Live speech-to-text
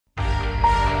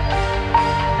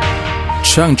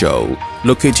Changzhou,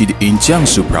 located in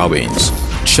Jiangsu Province,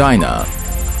 China,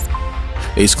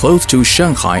 is close to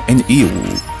Shanghai and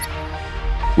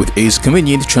Yiwu. With its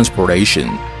convenient transportation,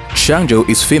 Changzhou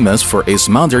is famous for its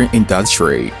modern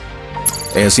industry.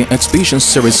 As an exhibition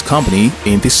service company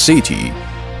in this city,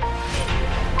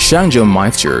 Changzhou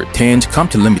Meister Tent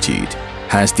Company Limited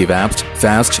has developed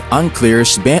fast, unclear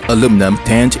span aluminum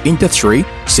tent industry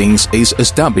since its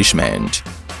establishment.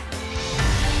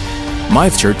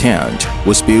 Meister Tent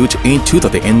was built in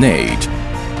 2008.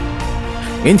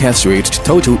 It has reached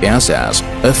total assets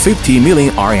of 50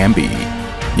 million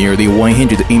RMB, nearly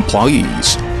 100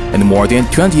 employees, and more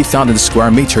than 20,000 square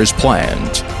meters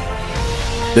planned.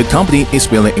 The company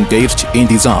is well engaged in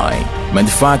design,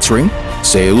 manufacturing,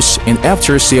 sales, and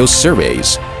after-sales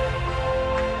service.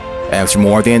 After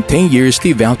more than 10 years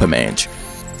development,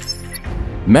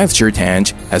 Meister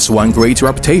Tent has won great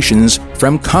reputations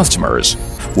from customers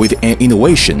with an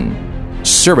innovation,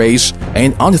 service,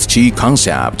 and honesty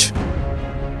concept.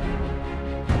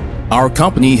 Our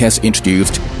company has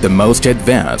introduced the most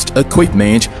advanced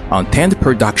equipment on tent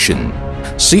production.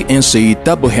 CNC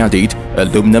double-headed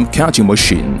aluminum cutting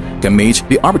machine can meet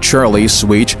the arbitrarily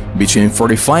switch between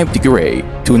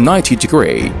 45° to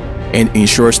 90° and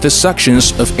ensures the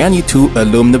sections of any two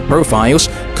aluminum profiles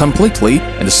completely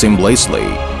and seamlessly.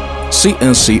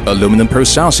 CNC aluminum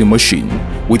processing machine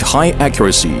with high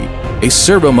accuracy. A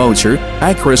servo motor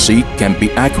accuracy can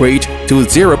be accurate to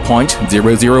 0.001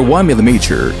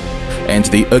 mm, and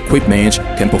the equipment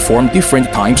can perform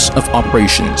different types of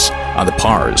operations on the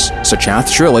parts such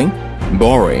as drilling,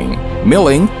 boring,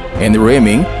 milling, and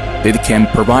reaming that can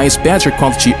provide better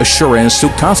quality assurance to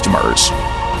customers.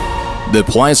 The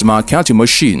plasma cutting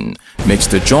machine makes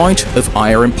the joint of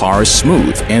iron parts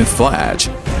smooth and flat.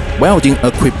 Welding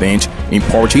equipment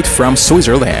imported from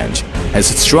Switzerland has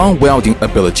strong welding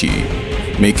ability,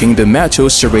 making the metal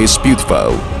surface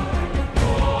beautiful.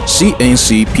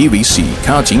 CNC PVC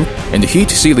cutting and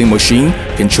heat sealing machine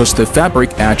can choose the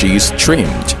fabric edges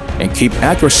trimmed and keep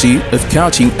accuracy of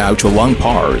cutting out long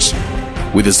parts.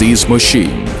 With this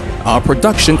machine, our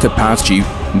production capacity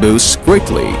boosts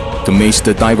greatly to meet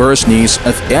the diverse needs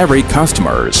of every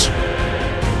customers.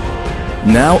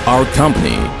 Now our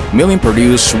company mainly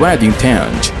produces wedding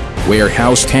tent,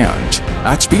 warehouse tent,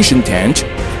 exhibition tent,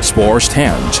 sports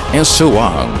tent, and so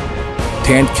on.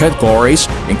 Tent categories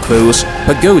include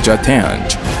pagoda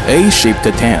tent, A-shaped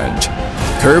tent,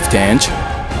 curved tent,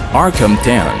 arcum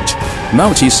tent,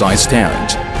 multi-size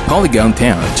tent, polygon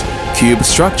tent, cube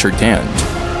structure tent,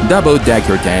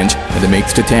 double-decker tent, and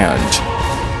mixed tent.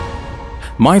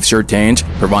 Meister Tent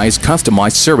provides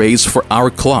customized service for our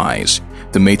clients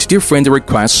to meet different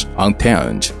requests on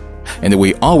tent, and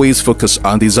we always focus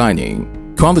on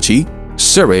designing, quality,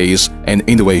 service, and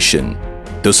innovation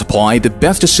to supply the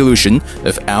best solution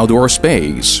of outdoor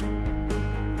space.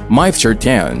 Meister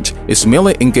Tent is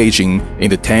merely engaging in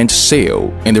the tent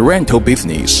sale and rental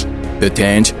business. The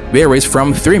tent varies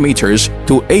from 3 meters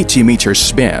to 80 meters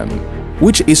span,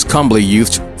 which is commonly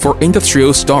used for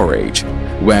industrial storage,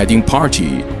 wedding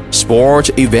party,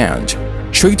 sport event,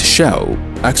 trade show,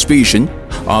 exhibition,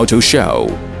 auto show,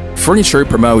 furniture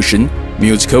promotion,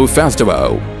 musical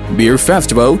festival, beer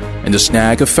festival, and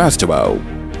snack festival.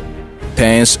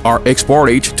 Tents are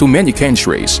exported to many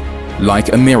countries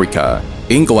like America,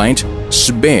 England,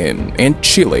 Spain, and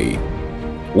Chile.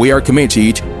 We are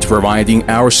committed to providing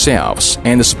ourselves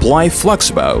and supply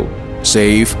flexible,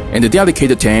 safe, and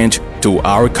dedicated tent to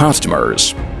our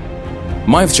customers.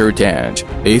 Meister Tent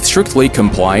strictly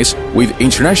complies with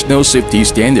international safety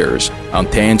standards on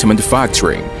tent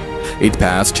manufacturing. It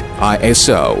passed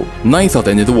ISO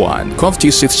 9001 Quality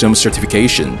System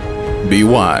Certification,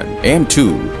 B1,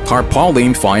 M2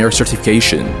 Tarpaulin Fire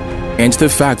Certification, and the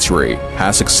factory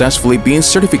has successfully been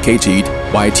certificated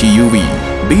by TUV,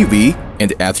 BV,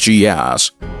 and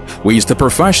SGS. With the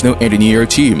professional engineer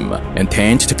team and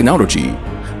tent technology,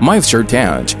 Meister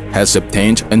Tent has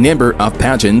obtained a number of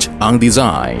patents on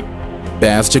design,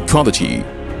 best quality,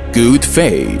 good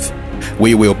faith.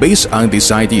 We will, based on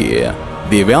this idea,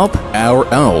 develop our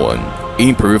own,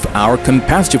 improve our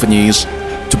competitiveness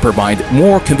to provide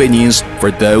more convenience for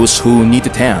those who need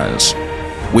tents.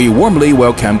 We warmly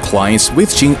welcome clients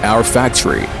visiting our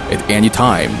factory at any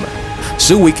time,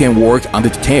 so we can work on the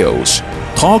details,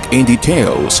 talk in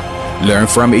details, learn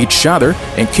from each other,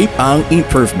 and keep on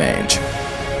improvement.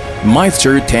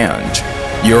 Meister Tent,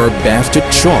 your best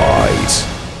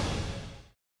choice.